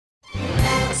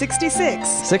66.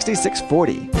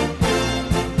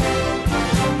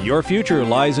 6640. Your future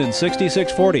lies in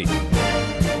 6640.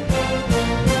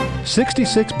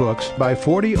 66 books by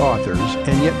 40 authors,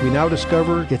 and yet we now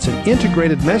discover it's an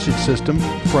integrated message system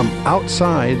from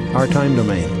outside our time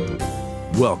domain.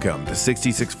 Welcome to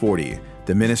 6640,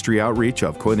 the ministry outreach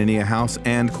of Koinonia House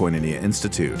and Koinonia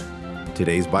Institute.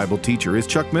 Today's Bible teacher is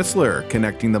Chuck Missler,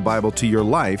 connecting the Bible to your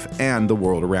life and the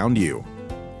world around you.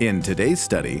 In today's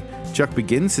study, Chuck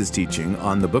begins his teaching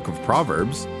on the book of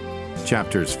Proverbs,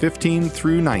 chapters 15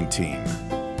 through 19.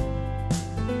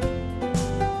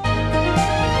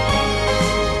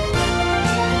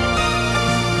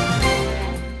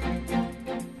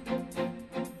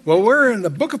 Well, we're in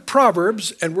the book of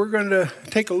Proverbs, and we're going to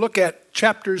take a look at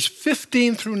chapters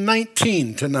 15 through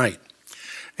 19 tonight.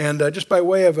 And just by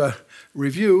way of a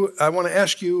review, I want to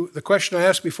ask you the question I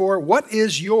asked before. What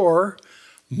is your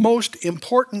most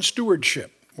important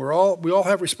stewardship? We all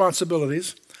have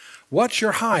responsibilities. What's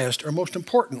your highest or most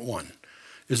important one?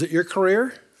 Is it your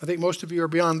career? I think most of you are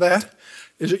beyond that.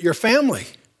 Is it your family?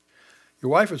 Your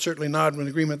wife would certainly nod in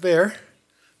agreement there.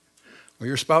 Or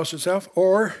your spouse itself,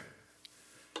 or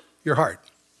your heart.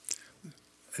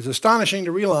 It's astonishing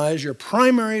to realize your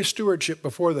primary stewardship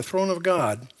before the throne of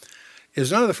God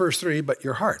is none of the first three, but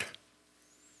your heart.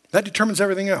 That determines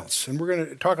everything else, and we're going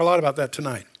to talk a lot about that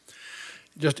tonight.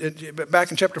 Back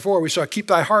in chapter 4, we saw, keep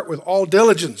thy heart with all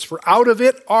diligence, for out of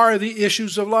it are the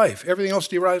issues of life. Everything else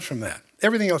derives from that.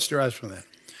 Everything else derives from that.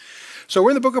 So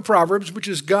we're in the book of Proverbs, which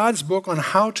is God's book on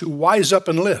how to wise up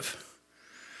and live.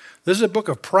 This is a book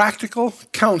of practical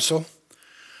counsel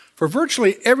for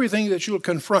virtually everything that you'll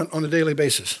confront on a daily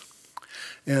basis.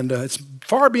 And it's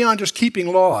far beyond just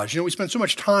keeping laws. You know, we spend so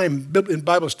much time in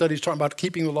Bible studies talking about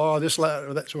keeping the law, this, that,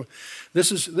 or that. So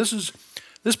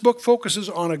this book focuses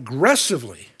on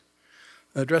aggressively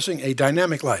addressing a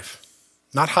dynamic life,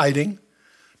 not hiding,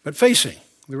 but facing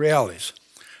the realities.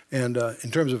 And in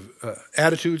terms of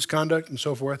attitudes, conduct, and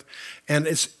so forth. And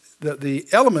it's the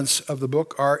elements of the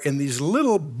book are in these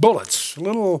little bullets,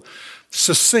 little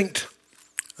succinct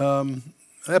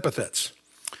epithets,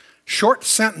 short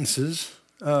sentences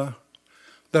that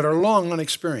are long on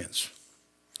experience.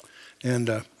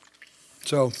 And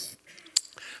so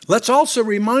let's also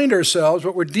remind ourselves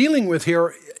what we're dealing with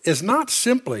here is not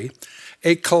simply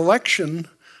a collection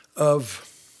of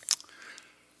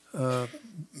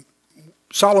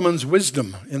Solomon's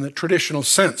wisdom in the traditional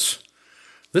sense.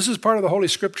 This is part of the Holy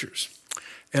Scriptures.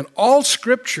 And all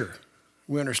Scripture,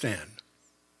 we understand,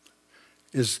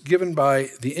 is given by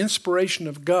the inspiration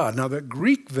of God. Now, the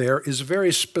Greek there is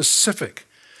very specific.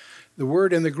 The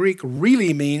word in the Greek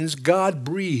really means God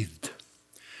breathed.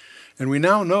 And we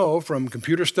now know from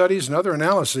computer studies and other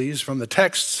analyses from the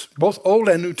texts, both Old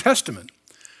and New Testament,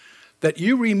 that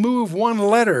you remove one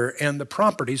letter and the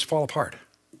properties fall apart.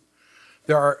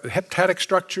 There are heptatic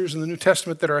structures in the New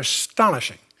Testament that are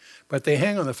astonishing, but they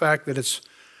hang on the fact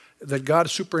that God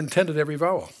superintended every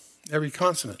vowel, every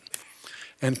consonant.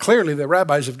 And clearly the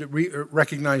rabbis have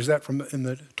recognized that in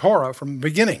the Torah from the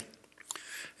beginning.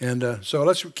 And so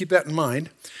let's keep that in mind.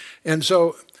 And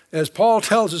so as Paul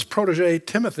tells his protege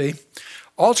Timothy,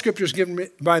 all Scripture is given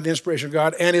by the inspiration of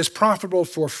God and is profitable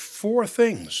for four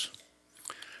things.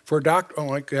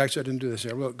 Actually I didn't do this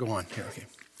here. We'll go on here. Okay.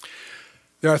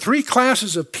 There are three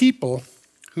classes of people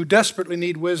who desperately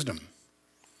need wisdom.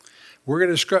 We're going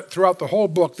to describe throughout the whole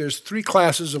book, there's three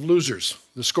classes of losers: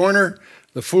 the scorner,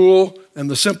 the fool, and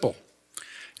the simple.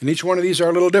 And each one of these are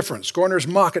a little different. Scorners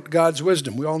mock at God's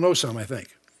wisdom. We all know some, I think,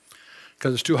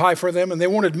 because it's too high for them, and they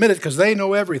won't admit it because they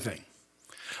know everything.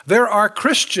 There are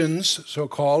Christians,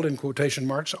 so-called, in quotation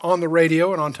marks, on the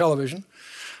radio and on television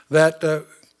that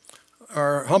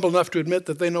are humble enough to admit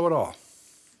that they know it all.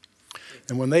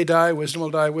 And when they die, wisdom will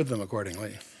die with them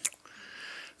accordingly.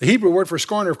 The Hebrew word for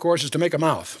scorner, of course, is to make a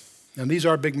mouth. And these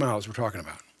are big mouths we're talking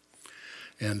about.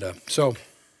 And so,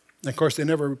 of course, they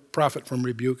never profit from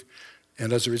rebuke.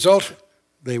 And as a result,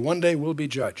 they one day will be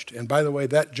judged. And by the way,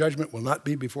 that judgment will not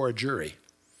be before a jury.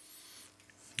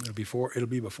 It'll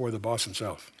be before the boss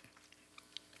himself.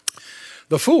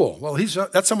 The fool, well,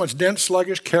 that's someone's dense,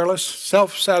 sluggish, careless,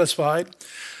 self-satisfied.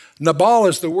 Nabal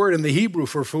is the word in the Hebrew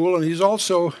for fool, and he's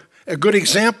also a good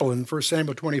example in 1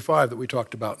 Samuel 25 that we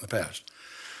talked about in the past.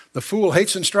 The fool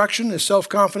hates instruction, is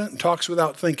self-confident, and talks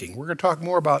without thinking. We're going to talk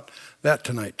more about that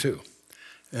tonight, too.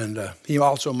 And he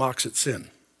also mocks at sin.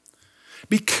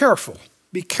 Be careful.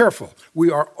 Be careful. We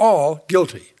are all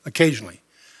guilty, occasionally,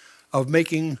 of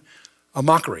making a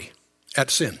mockery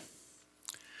at sin.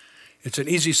 It's an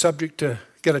easy subject to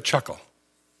get a chuckle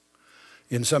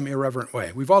in some irreverent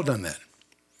way. We've all done that.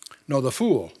 No, the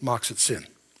fool mocks at sin.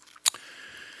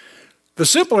 The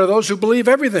simple are those who believe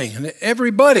everything and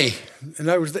everybody. In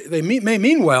other words, they may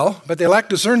mean well, but they lack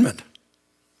discernment.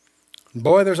 And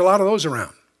boy, there's a lot of those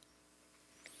around.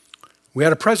 We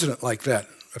had a president like that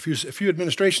a few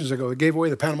administrations ago that gave away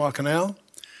the Panama Canal,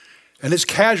 and his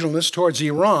casualness towards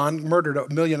Iran murdered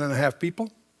 1.5 million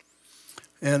people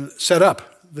and set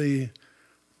up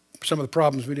some of the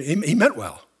problems we did. He meant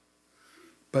well,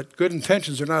 but good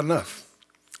intentions are not enough.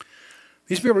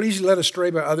 These people are easily led astray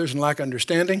by others and lack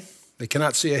understanding. They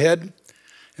cannot see ahead.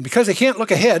 And because they can't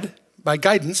look ahead by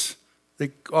guidance,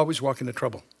 they always walk into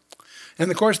trouble. And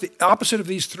of course, the opposite of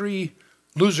these three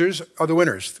losers are the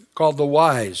winners, called the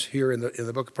wise here in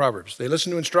the book of Proverbs. They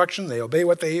listen to instruction, they obey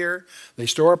what they hear, they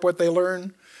store up what they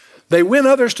learn. They win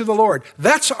others to the Lord.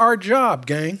 That's our job,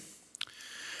 gang.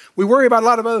 We worry about a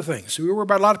lot of other things. We worry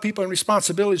about a lot of people and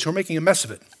responsibilities who are making a mess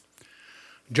of it.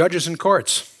 Judges in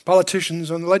courts,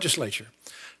 politicians on the legislature,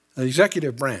 the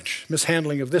executive branch,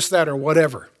 mishandling of this, that, or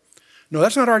whatever. No,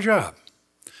 that's not our job.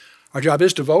 Our job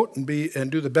is to vote and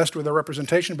do the best with our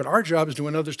representation, but our job is to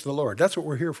win others to the Lord. That's what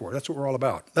we're here for. That's what we're all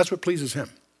about. That's what pleases Him.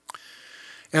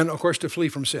 And, of course, to flee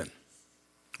from sin.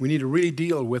 We need to really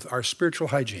deal with our spiritual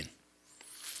hygiene.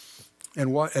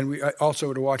 And we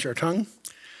also to watch our tongue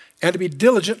and to be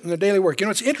diligent in the daily work. You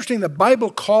know, it's interesting, the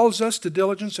Bible calls us to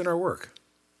diligence in our work.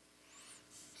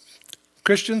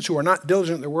 Christians who are not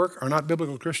diligent in their work are not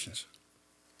biblical Christians.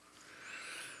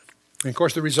 And of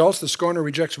course, the results, the scorner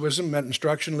rejects wisdom, met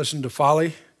instruction, listen to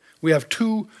folly. We have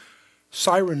two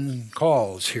siren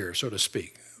calls here, so to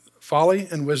speak. Folly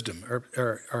and wisdom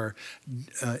are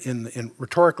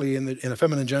rhetorically in a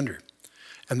feminine gender,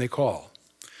 and they call.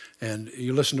 And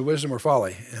you listen to wisdom or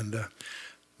folly. And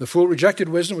the fool rejected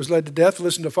wisdom, was led to death,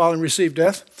 listened to folly and received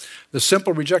death. The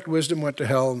simple rejected wisdom, went to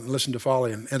hell, and listened to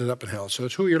folly and ended up in hell. So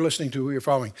it's who you're listening to, who you're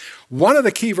following. One of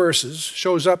the key verses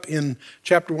shows up in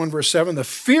chapter 1, verse 7. The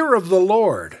fear of the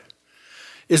Lord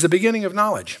is the beginning of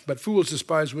knowledge, but fools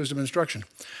despise wisdom and instruction.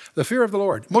 The fear of the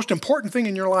Lord, most important thing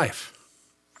in your life.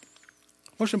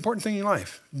 Most important thing in your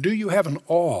life. Do you have an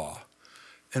awe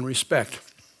and respect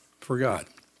for God?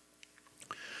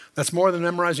 That's more than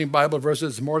memorizing Bible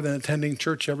verses. It's more than attending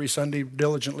church every Sunday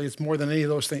diligently. It's more than any of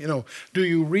those things. You know, do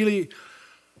you really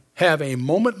have a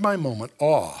moment-by-moment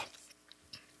awe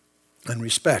and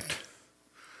respect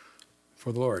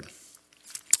for the Lord?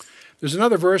 There's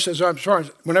another verse,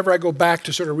 whenever I go back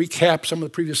to sort of recap some of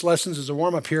the previous lessons as a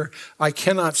warm-up here, I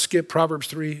cannot skip Proverbs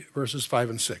 3, verses 5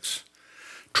 and 6.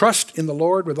 Trust in the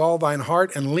Lord with all thine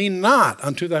heart and lean not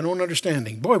unto thine own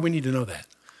understanding. Boy, we need to know that.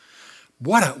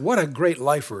 What a great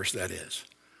life verse that is.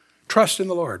 Trust in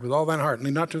the Lord with all thine heart, and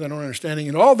lean not to thine own understanding.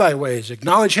 In all thy ways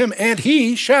acknowledge Him, and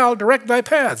He shall direct thy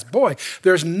paths. Boy,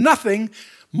 there's nothing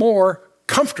more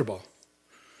comfortable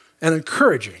and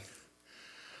encouraging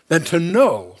than to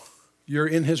know you're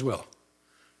in His will.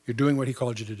 You're doing what He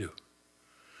called you to do.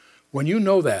 When you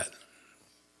know that,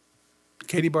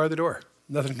 Katie, bar the door.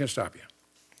 Nothing can stop you.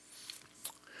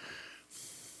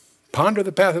 Ponder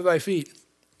the path of thy feet.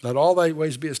 Let all thy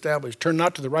ways be established. Turn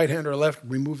not to the right hand or left.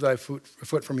 Remove thy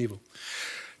foot from evil.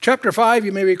 Chapter 5,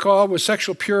 you may recall, was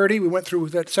sexual purity. We went through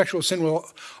that sexual sin will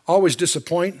always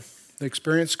disappoint. The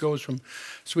experience goes from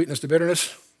sweetness to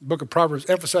bitterness. The book of Proverbs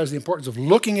emphasizes the importance of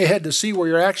looking ahead to see where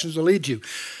your actions will lead you.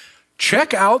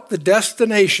 Check out the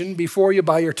destination before you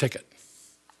buy your ticket.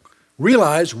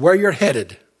 Realize where you're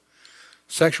headed.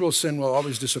 Sexual sin will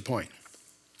always disappoint.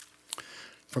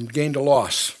 From gain to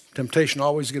loss. Temptation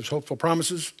always gives hopeful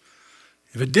promises.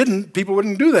 If it didn't, people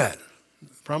wouldn't do that.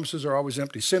 Promises are always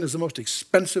empty. Sin is the most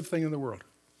expensive thing in the world.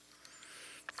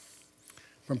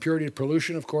 From purity to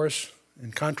pollution, of course,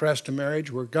 in contrast to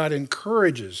marriage, where God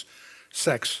encourages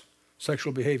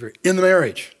sexual behavior in the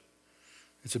marriage.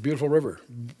 It's a beautiful river.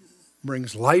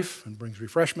 Brings life and brings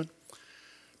refreshment.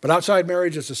 But outside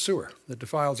marriage, it's a sewer that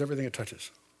defiles everything it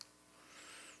touches.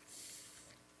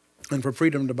 And for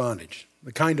freedom to bondage.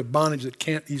 The kind of bondage that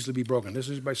can't easily be broken. This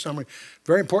is by summary.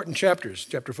 Very important chapters,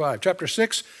 chapter 5. Chapter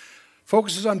 6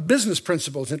 focuses on business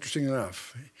principles, interesting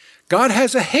enough. God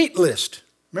has a hate list.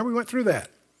 Remember we went through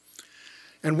that.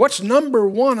 And what's number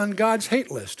one on God's hate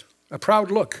list? A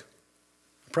proud look.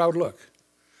 A proud look.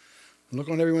 Look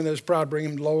on everyone that is proud, bring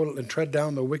him low, and tread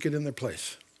down the wicked in their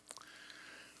place.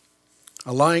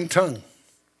 A lying tongue.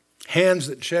 Hands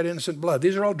that shed innocent blood.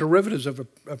 These are all derivatives of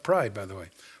pride, by the way.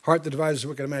 Heart that devises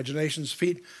wicked imaginations.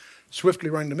 Feet swiftly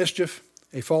running to mischief.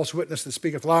 A false witness that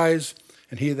speaketh lies.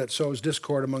 And he that sows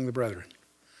discord among the brethren.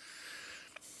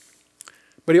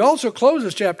 But he also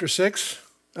closes chapter 6,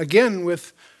 again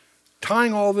with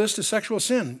tying all this to sexual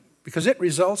sin. Because it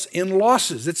results in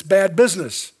losses. It's bad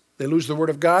business. They lose the word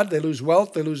of God. They lose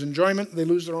wealth. They lose enjoyment. They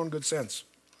lose their own good sense.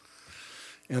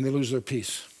 and they lose their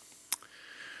peace.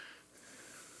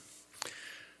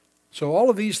 So all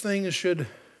of these things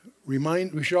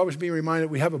we should always be reminded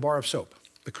we have a bar of soap.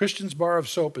 The Christian's bar of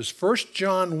soap is 1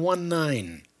 John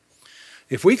 1:9.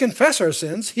 If we confess our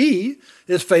sins, he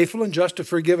is faithful and just to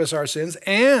forgive us our sins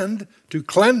and to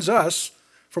cleanse us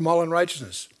from all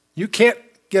unrighteousness. You can't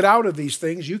get out of these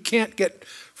things. You can't get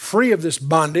free of this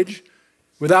bondage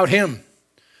without him.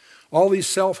 All these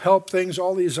self-help things,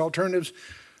 all these alternatives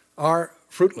are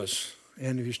fruitless.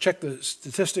 And if you check the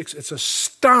statistics, it's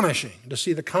astonishing to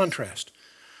see the contrast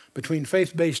between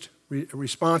faith-based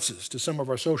responses to some of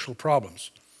our social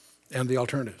problems and the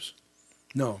alternatives.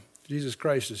 No, Jesus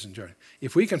Christ is in charge.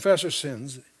 If we confess our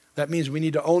sins, that means we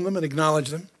need to own them and acknowledge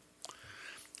them.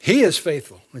 He is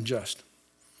faithful and just.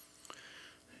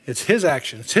 It's his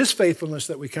action, it's his faithfulness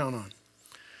that we count on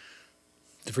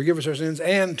to forgive us our sins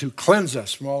and to cleanse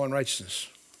us from all unrighteousness.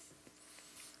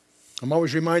 I'm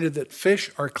always reminded that fish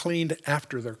are cleaned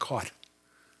after they're caught,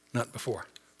 not before.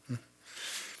 And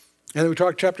then we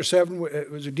talked chapter 7. It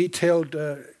was a detailed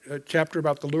chapter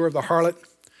about the lure of the harlot,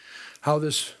 how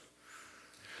this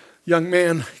young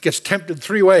man gets tempted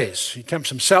 3 ways. He tempts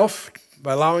himself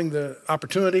by allowing the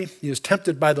opportunity. He is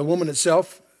tempted by the woman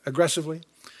itself aggressively.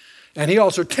 And he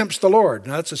also tempts the Lord.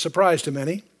 Now, that's a surprise to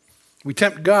many. We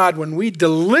tempt God when we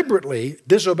deliberately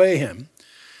disobey him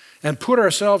and put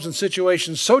ourselves in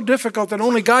situations so difficult that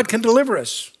only God can deliver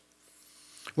us.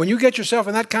 When you get yourself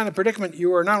in that kind of predicament,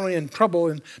 you are not only in trouble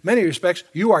in many respects,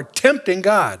 you are tempting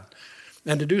God.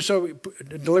 And to do so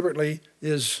deliberately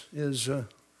is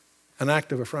an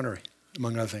act of effrontery,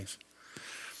 among other things.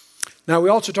 Now, we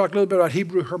also talked a little bit about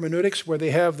Hebrew hermeneutics, where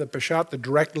they have the peshat, the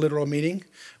direct literal meaning.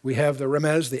 We have the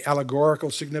remez, the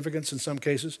allegorical significance in some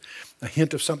cases, a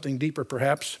hint of something deeper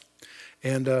perhaps.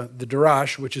 And the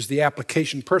darash, which is the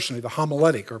application personally, the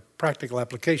homiletic or practical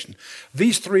application.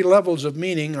 These 3 levels of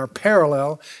meaning are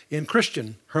parallel in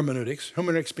Christian hermeneutics,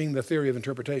 hermeneutics being the theory of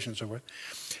interpretation and so forth.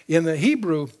 In the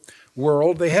Hebrew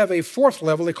world, they have a 4th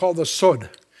level they call the sod,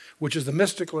 which is the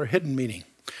mystical or hidden meaning.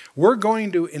 We're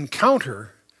going to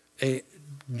encounter a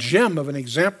gem of an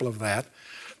example of that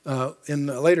in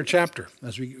a later chapter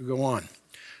as we go on.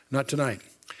 Not tonight.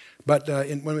 But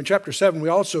when we're in chapter 7, we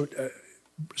also,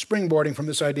 springboarding from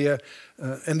this idea,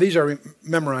 and these are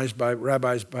memorized by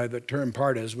rabbis by the term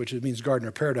pardes, which means garden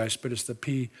of paradise, but it's the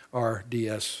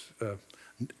PRDS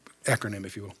acronym,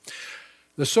 if you will.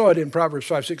 The sod in Proverbs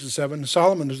 5, 6, and 7,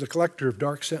 Solomon is the collector of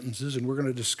dark sentences, and we're going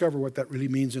to discover what that really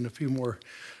means in a few more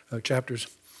chapters.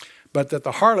 But that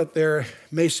the harlot there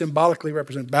may symbolically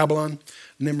represent Babylon,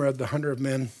 Nimrod, the hunter of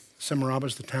men,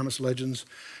 Semiramis, the Tammuz legends,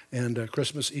 and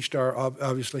Christmas, Ishtar,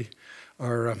 obviously,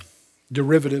 are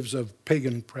derivatives of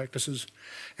pagan practices.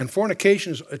 And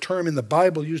fornication is a term in the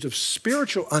Bible used of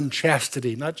spiritual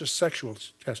unchastity, not just sexual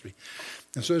chastity.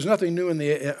 And so there's nothing new in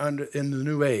the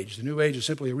New Age. The New Age is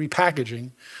simply a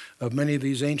repackaging of many of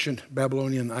these ancient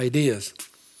Babylonian ideas.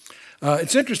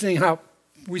 It's interesting how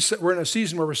we're in a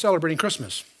season where we're celebrating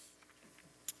Christmas.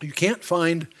 You can't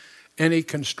find any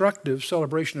constructive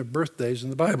celebration of birthdays in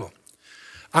the Bible.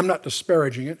 I'm not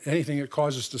disparaging it. Anything that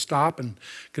causes us to stop and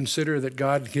consider that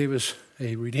God gave us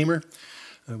a Redeemer.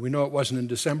 We know it wasn't in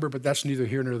December, but that's neither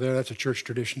here nor there. That's a church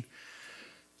tradition.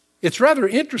 It's rather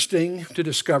interesting to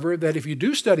discover that if you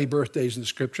do study birthdays in the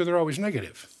Scripture, they're always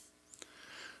negative.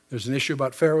 There's an issue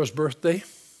about Pharaoh's birthday.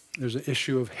 There's an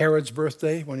issue of Herod's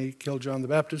birthday when he killed John the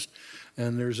Baptist.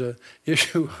 And there's an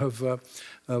issue of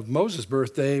Moses'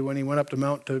 birthday when he went up the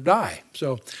mount to die.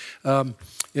 So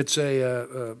it's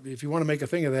if you want to make a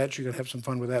thing of that, you can have some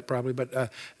fun with that probably.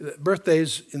 But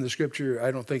birthdays in the Scripture,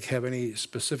 I don't think have any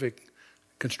specific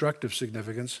constructive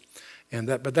significance.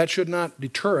 But that should not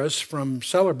deter us from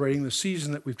celebrating the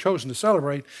season that we've chosen to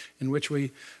celebrate, in which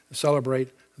we celebrate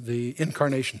the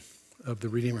incarnation of the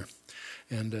Redeemer.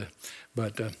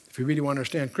 But if you really want to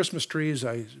understand Christmas trees,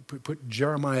 I put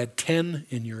Jeremiah 10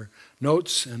 in your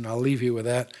notes, and I'll leave you with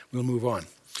that. We'll move on.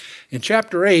 In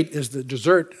chapter 8 is the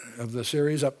dessert of the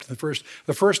series. Up to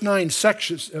the first 9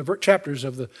 sections, chapters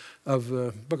of the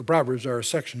book of Proverbs are a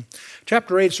section.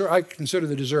 Chapter 8, so I consider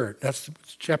the dessert. That's the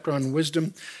chapter on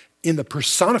wisdom in the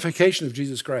personification of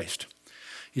Jesus Christ.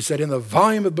 He said, "In the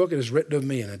volume of the book it is written of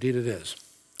me," and indeed it is.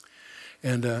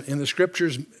 And in the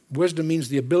Scriptures, wisdom means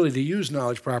the ability to use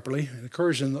knowledge properly. It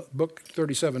occurs in the book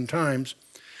 37 times.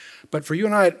 But for you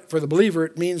and I, for the believer,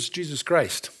 it means Jesus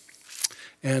Christ.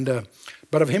 And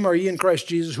but of him are ye in Christ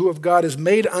Jesus, who of God is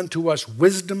made unto us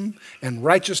wisdom and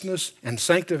righteousness and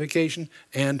sanctification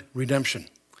and redemption.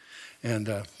 And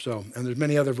there's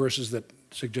many other verses that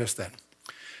suggest that.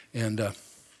 And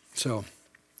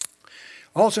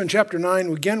also in chapter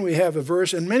 9, again, we have a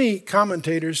verse, and many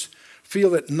commentators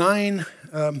feel that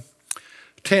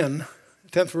 10th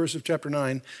verse of chapter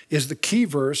 9, is the key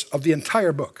verse of the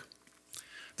entire book.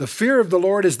 The fear of the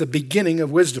Lord is the beginning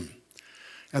of wisdom,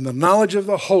 and the knowledge of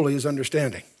the holy is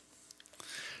understanding.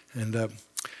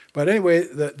 But anyway,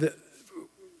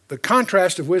 the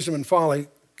contrast of wisdom and folly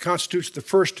constitutes the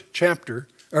first chapter,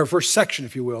 or first section,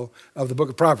 if you will, of the book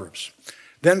of Proverbs.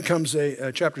 Then comes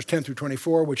chapters 10 through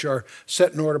 24, which are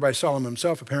set in order by Solomon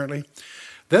himself, apparently.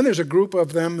 Then there's a group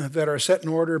of them that are set in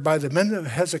order by the men of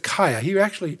Hezekiah.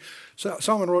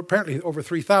 Solomon wrote apparently over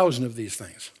 3,000 of these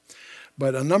things.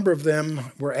 But a number of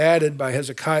them were added by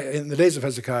Hezekiah in the days of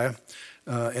Hezekiah,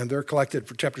 and they're collected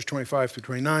for chapters 25 through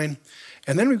 29.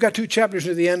 And then we've got 2 chapters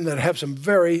near the end that have some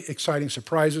very exciting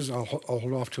surprises. I'll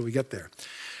hold off till we get there.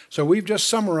 So we've just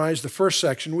summarized the first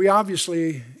section. We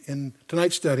obviously, in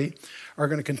tonight's study, are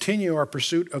going to continue our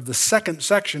pursuit of the second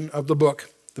section of the book,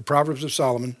 the Proverbs of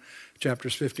Solomon,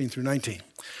 chapters 15 through 19.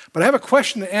 But I have a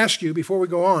question to ask you before we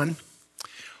go on.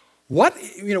 We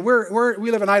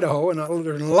live in Idaho, and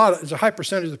there's a high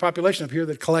percentage of the population up here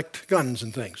that collect guns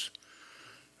and things.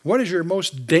 What is your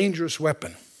most dangerous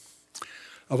weapon?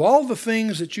 Of all the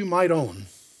things that you might own,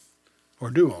 or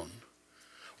do own,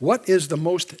 what is the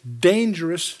most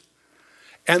dangerous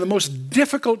and the most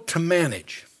difficult to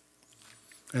manage?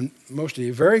 And most of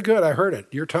you, very good, I heard it,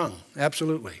 your tongue,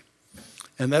 absolutely.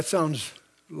 And that sounds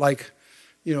like,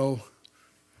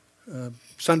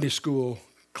 Sunday school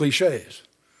cliches.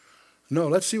 No,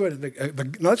 let's see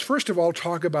let's first of all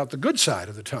talk about the good side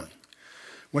of the tongue.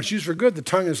 When it's used for good, the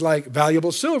tongue is like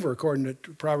valuable silver, according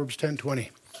to Proverbs 10:20.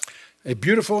 A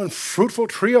beautiful and fruitful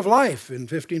tree of life in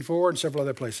 15:4 and several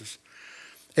other places.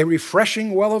 A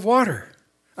refreshing well of water.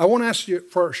 I won't ask you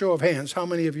for a show of hands, how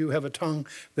many of you have a tongue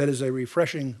that is a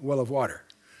refreshing well of water?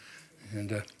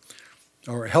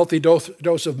 Or a healthy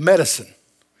dose of medicine,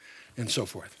 and so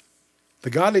forth. The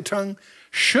godly tongue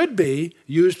should be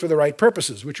used for the right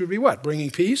purposes, which would be what? Bringing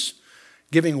peace,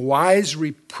 giving wise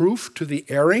reproof to the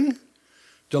erring,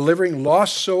 delivering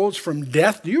lost souls from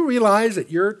death. Do you realize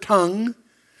that your tongue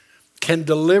can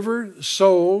deliver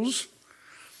souls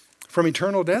from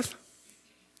eternal death?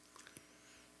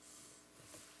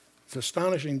 It's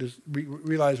astonishing to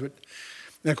realize what,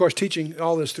 and of course, teaching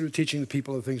all this through teaching the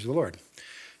people the things of the Lord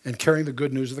and carrying the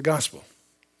good news of the gospel.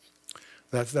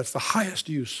 That's the highest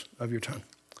use of your tongue.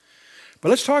 But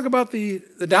let's talk about the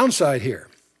downside here.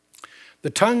 The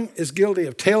tongue is guilty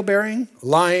of tale-bearing,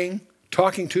 lying,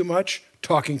 talking too much,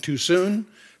 talking too soon,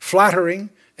 flattering,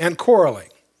 and quarreling.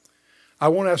 I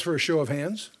won't ask for a show of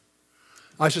hands.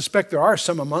 I suspect there are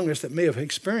some among us that may have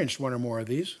experienced one or more of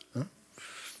these. And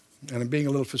I'm being a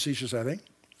little facetious, I think.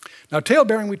 Now,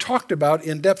 tale-bearing we talked about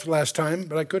in depth last time,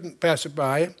 but I couldn't pass it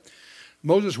by.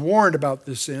 Moses warned about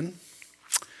this sin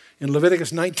in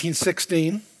Leviticus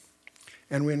 19:16,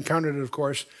 and we encountered it, of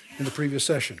course, in the previous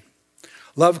session.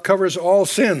 Love covers all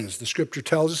sins, the scripture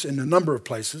tells us in a number of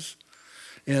places.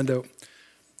 And,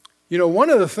 one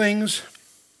of the things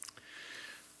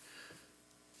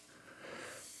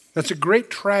that's a great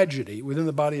tragedy within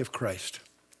the body of Christ,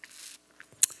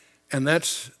 and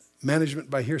that's management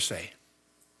by hearsay.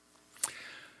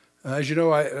 As you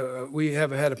know, we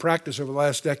have had a practice over the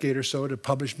last decade or so to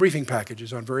publish briefing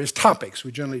packages on various topics.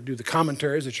 We generally do the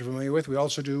commentaries that you're familiar with. We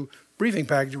also do briefing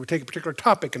packages. We take a particular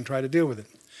topic and try to deal with it.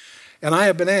 And I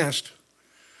have been asked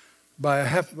by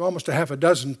almost a half a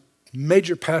dozen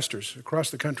major pastors across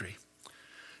the country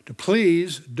to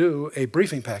please do a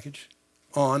briefing package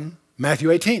on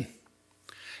Matthew 18.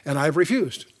 And I've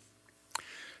refused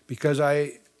because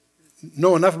I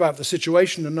know enough about the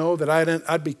situation to know that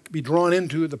I'd be drawn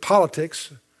into the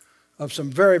politics of some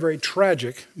very, very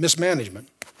tragic mismanagement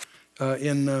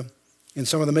in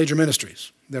some of the major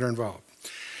ministries that are involved.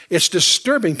 It's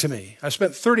disturbing to me. I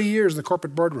spent 30 years in the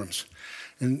corporate boardrooms.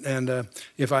 And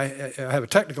if I have a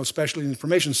technical specialty in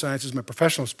information sciences, my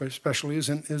professional specialty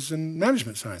is in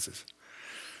management sciences.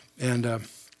 And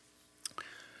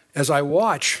as I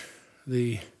watch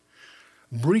the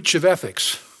breach of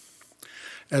ethics,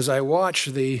 as I watch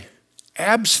the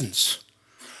absence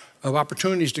of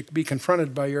opportunities to be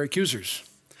confronted by your accusers,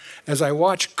 as I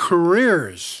watch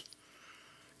careers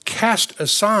cast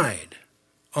aside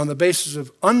on the basis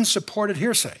of unsupported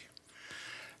hearsay,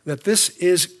 that this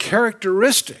is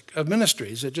characteristic of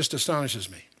ministries, it just astonishes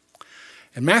me.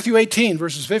 And Matthew 18,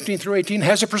 verses 15 through 18,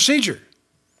 has a procedure.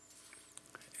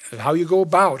 How you go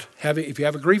about if you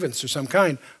have a grievance of some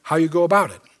kind, how you go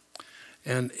about it.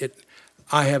 And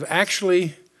I have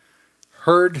actually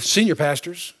heard senior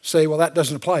pastors say, well, that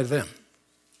doesn't apply to them.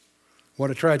 What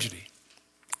a tragedy.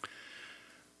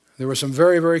 There were some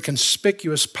very, very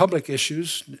conspicuous public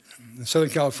issues in Southern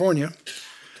California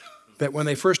that when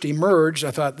they first emerged, I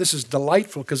thought, this is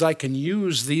delightful because I can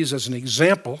use these as an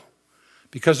example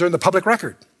because they're in the public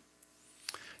record.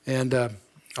 And I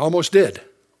almost did.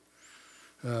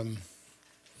 There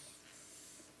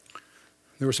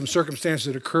were some circumstances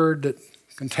that occurred that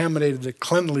contaminated the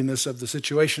cleanliness of the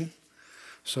situation,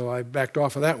 so I backed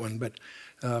off of that one. But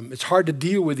it's hard to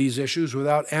deal with these issues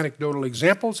without anecdotal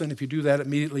examples, and if you do that,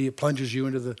 immediately it plunges you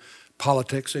into the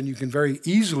politics, and you can very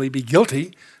easily be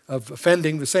guilty of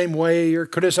offending the same way you're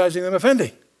criticizing them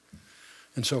offending,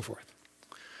 and so forth.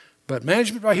 But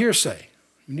management by hearsay,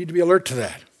 you need to be alert to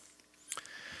that.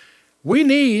 We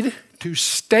need to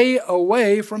stay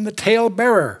away from the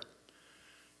talebearer.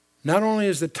 Not only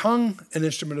is the tongue an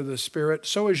instrument of the Spirit,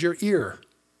 so is your ear.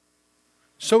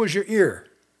 So is your ear.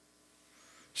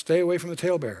 Stay away from the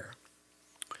talebearer.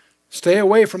 Stay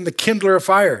away from the kindler of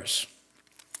fires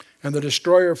and the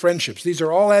destroyer of friendships. These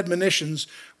are all admonitions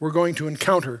we're going to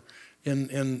encounter in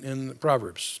the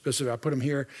Proverbs. Specifically, I put them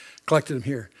here, collected them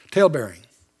here. Talebearing.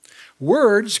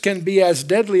 Words can be as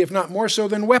deadly, if not more so,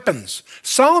 than weapons.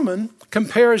 Solomon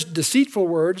compares deceitful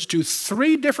words to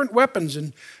 3 different weapons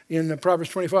in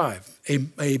Proverbs 25.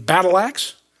 A battle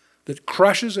axe that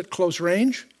crushes at close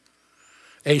range,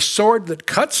 a sword that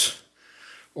cuts,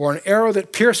 or an arrow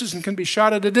that pierces and can be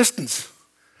shot at a distance.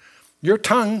 Your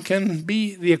tongue can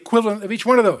be the equivalent of each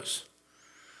one of those.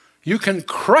 You can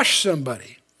crush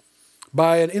somebody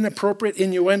by an inappropriate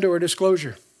innuendo or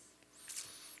disclosure.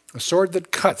 A sword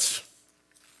that cuts.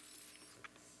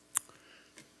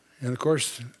 And of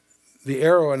course, the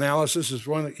arrow analysis is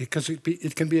one because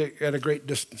it can be at a great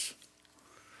distance.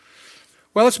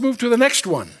 Well, let's move to the next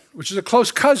one, which is a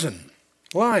close cousin,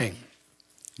 lying.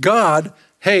 God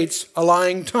hates a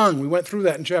lying tongue. We went through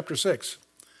that in chapter 6.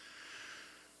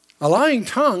 A lying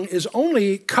tongue is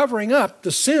only covering up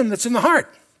the sin that's in the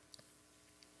heart.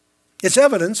 It's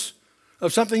evidence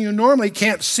of something you normally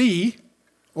can't see.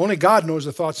 Only God knows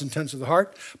the thoughts and intents of the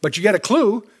heart, but you get a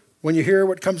clue when you hear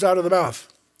what comes out of the mouth.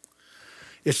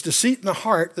 It's deceit in the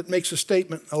heart that makes a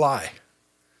statement a lie.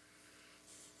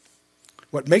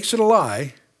 What makes it a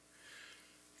lie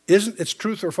isn't its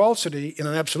truth or falsity in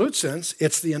an absolute sense,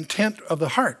 it's the intent of the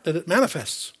heart that it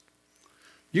manifests.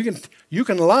 You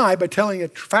can lie by telling a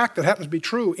fact that happens to be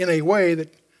true in a way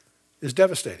that is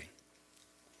devastating,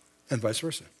 and vice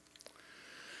versa.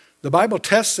 The Bible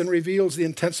tests and reveals the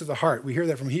intents of the heart. We hear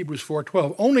that from Hebrews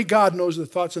 4:12. Only God knows the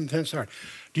thoughts and intents of the heart.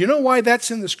 Do you know why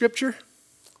that's in the Scripture?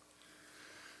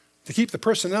 To keep the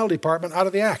personnel department out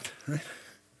of the act, right?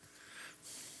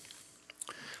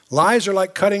 Lies are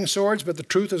like cutting swords, but the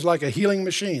truth is like a healing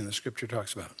machine, the Scripture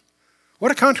talks about.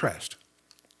 What a contrast.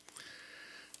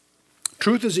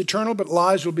 Truth is eternal, but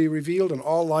lies will be revealed and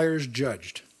all liars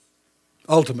judged,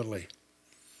 ultimately.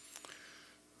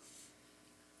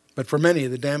 But for many,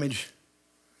 the damage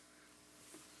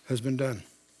has been done.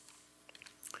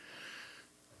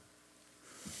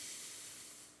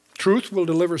 Truth will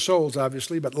deliver souls,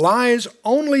 obviously, but lies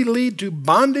only lead to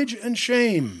bondage and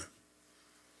shame.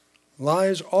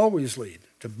 Lies always lead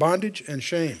to bondage and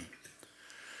shame.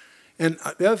 And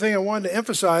the other thing I wanted to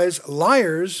emphasize,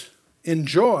 liars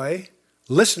enjoy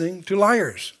listening to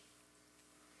liars.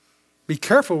 Be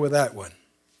careful with that one.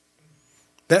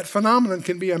 That phenomenon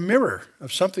can be a mirror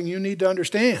of something you need to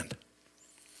understand.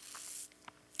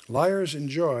 Liars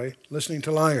enjoy listening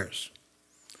to liars.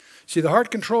 See, the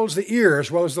heart controls the ear as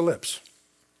well as the lips.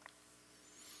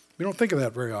 We don't think of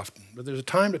that very often, but there's a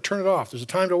time to turn it off. There's a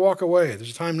time to walk away.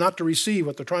 There's a time not to receive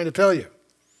what they're trying to tell you.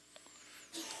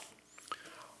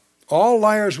 All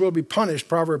liars will be punished,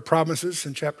 Proverb promises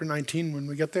in chapter 19 when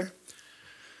we get there.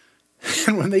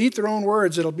 And when they eat their own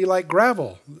words, it'll be like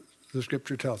gravel, the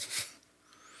Scripture tells us.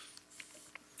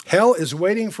 Hell is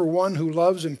waiting for one who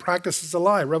loves and practices a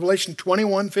lie. Revelation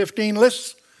 21:15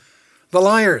 lists the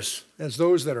liars as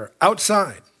those that are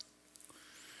outside.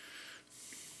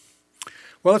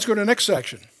 Well, let's go to the next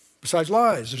section. Besides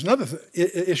lies, there's another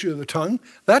issue of the tongue.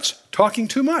 That's talking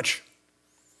too much.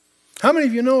 How many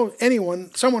of you know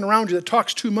someone around you that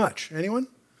talks too much? Anyone?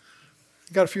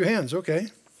 You got a few hands, okay.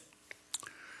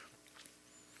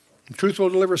 Truth will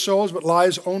deliver souls, but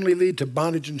lies only lead to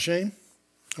bondage and shame.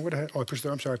 I pushed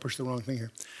the wrong thing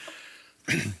here.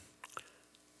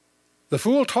 The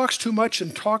fool talks too much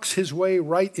and talks his way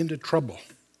right into trouble.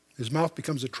 His mouth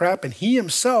becomes a trap, and he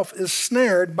himself is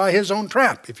snared by his own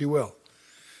trap, if you will.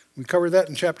 We covered that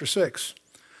in chapter 6.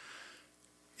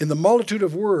 In the multitude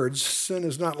of words, sin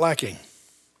is not lacking.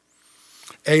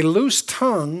 A loose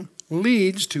tongue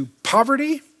leads to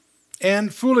poverty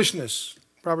and foolishness,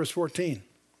 Proverbs 14.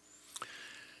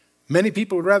 Many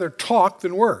people would rather talk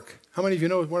than work. How many of you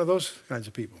know one of those kinds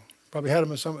of people? Probably had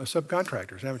them as some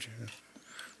subcontractors, haven't you?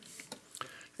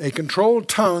 A controlled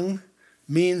tongue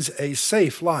means a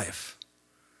safe life.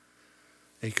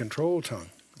 A controlled tongue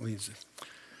leads it.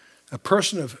 A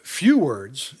person of few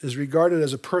words is regarded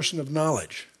as a person of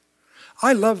knowledge.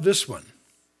 I love this one.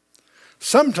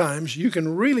 Sometimes you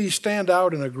can really stand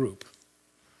out in a group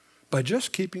by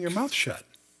just keeping your mouth shut.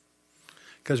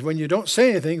 Because when you don't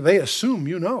say anything, they assume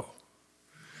you know.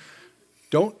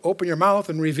 Don't open your mouth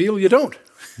and reveal you don't.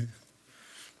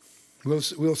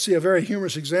 We'll see a very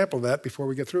humorous example of that before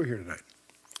we get through here tonight.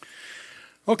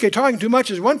 Okay, talking too much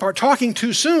is one part. Talking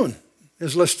too soon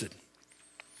is listed.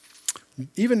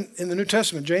 Even in the New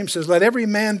Testament, James says, let every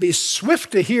man be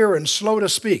swift to hear and slow to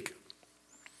speak.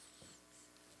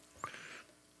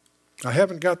 I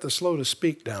haven't got the slow to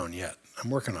speak down yet. I'm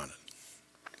working on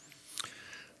it.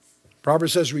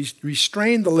 Proverbs says,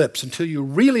 restrain the lips until you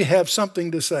really have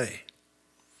something to say.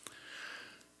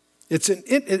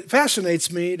 It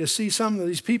fascinates me to see some of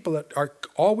these people that are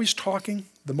always talking,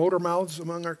 the motor mouths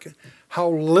among our kids, how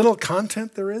little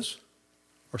content there is,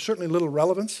 or certainly little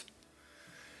relevance.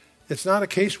 It's not a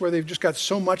case where they've just got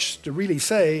so much to really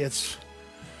say.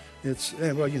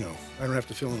 Well, you know, I don't have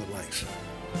to fill in the blanks.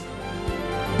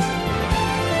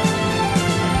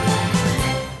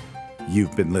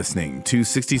 You've been listening to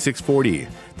 6640,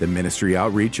 the ministry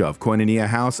outreach of Koinonia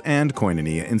House and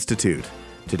Koinonia Institute.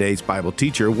 Today's Bible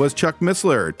teacher was Chuck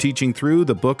Missler, teaching through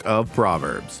the book of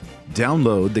Proverbs.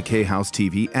 Download the K-House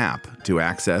TV app to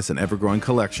access an ever-growing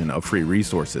collection of free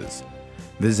resources.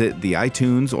 Visit the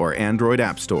iTunes or Android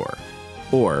App Store,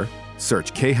 or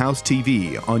search K-House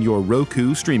TV on your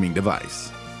Roku streaming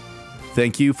device.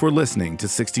 Thank you for listening to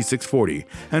 6640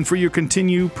 and for your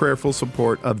continued prayerful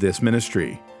support of this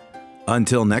ministry.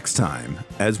 Until next time,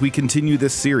 as we continue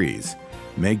this series,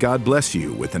 may God bless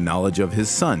you with the knowledge of His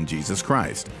Son, Jesus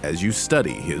Christ, as you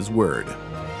study His Word.